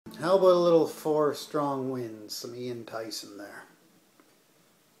How about a little 4 strong winds, some Ian Tyson there.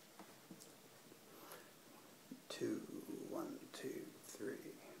 2, 1, 2, 3.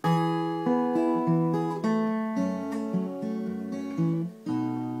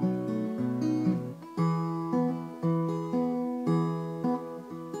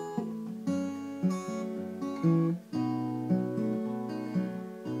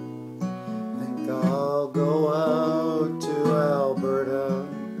 Think I'll go out to Alberta.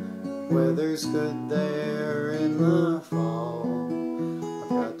 Weather's good there in the fall. I've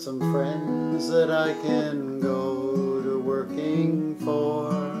got some friends that I can go to working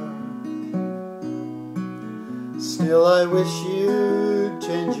for. Still I wish you'd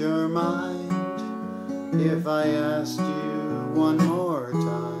change your mind if I asked you one more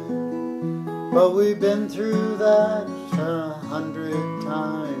time. But we've been through that 100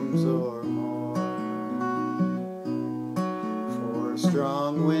 times or more. 4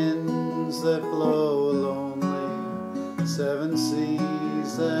 strong winds that blow lonely, 7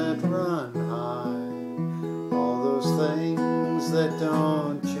 seas that run high, all those things that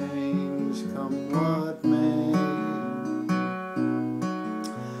don't change come what may.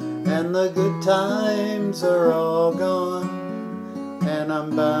 And the good times are all gone, and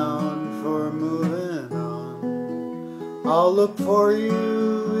I'm bound for moving on. I'll look for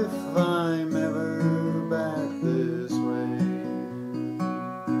you if I'm ever back this way.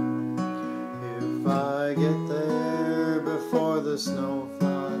 If I get there before the snow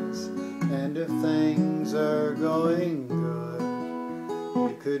flies, and if things are going good,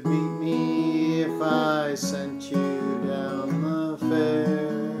 you could meet me if I sent you down the fair.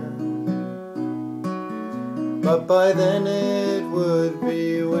 But by then it would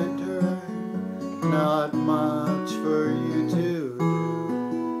be winter, not much for you to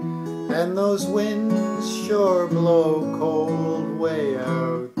do, and those winds sure blow cold way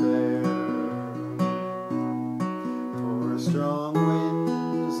out there. 4 strong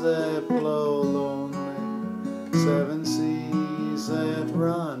winds that blow lonely, 7 seas that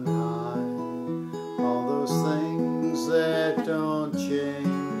run high, all those things that don't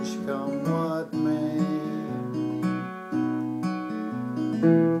change come what may.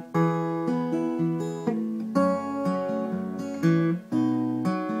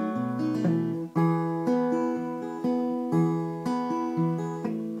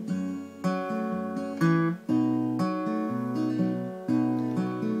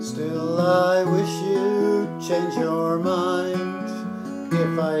 Still I wish you'd change your mind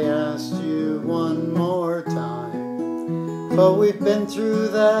if I asked you one more time. But we've been through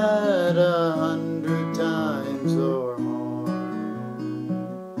that 100 times or more.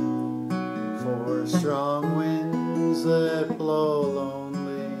 4 strong winds that blow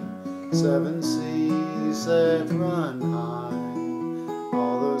lonely, 7 seas that run high,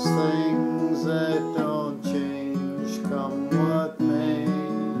 all those things that don't change come what may.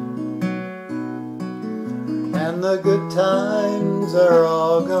 And the good times are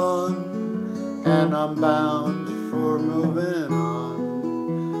all gone, and I'm bound for moving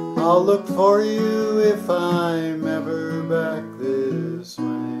on. I'll look for you if I'm ever back this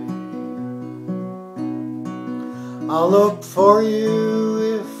way. I'll look for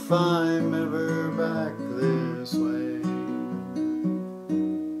you if I'm ever back this way.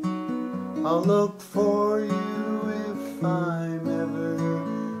 I'll look for you if I'm ever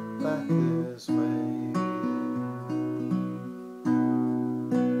back this way.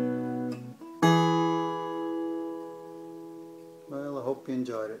 Well, I hope you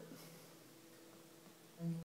enjoyed it.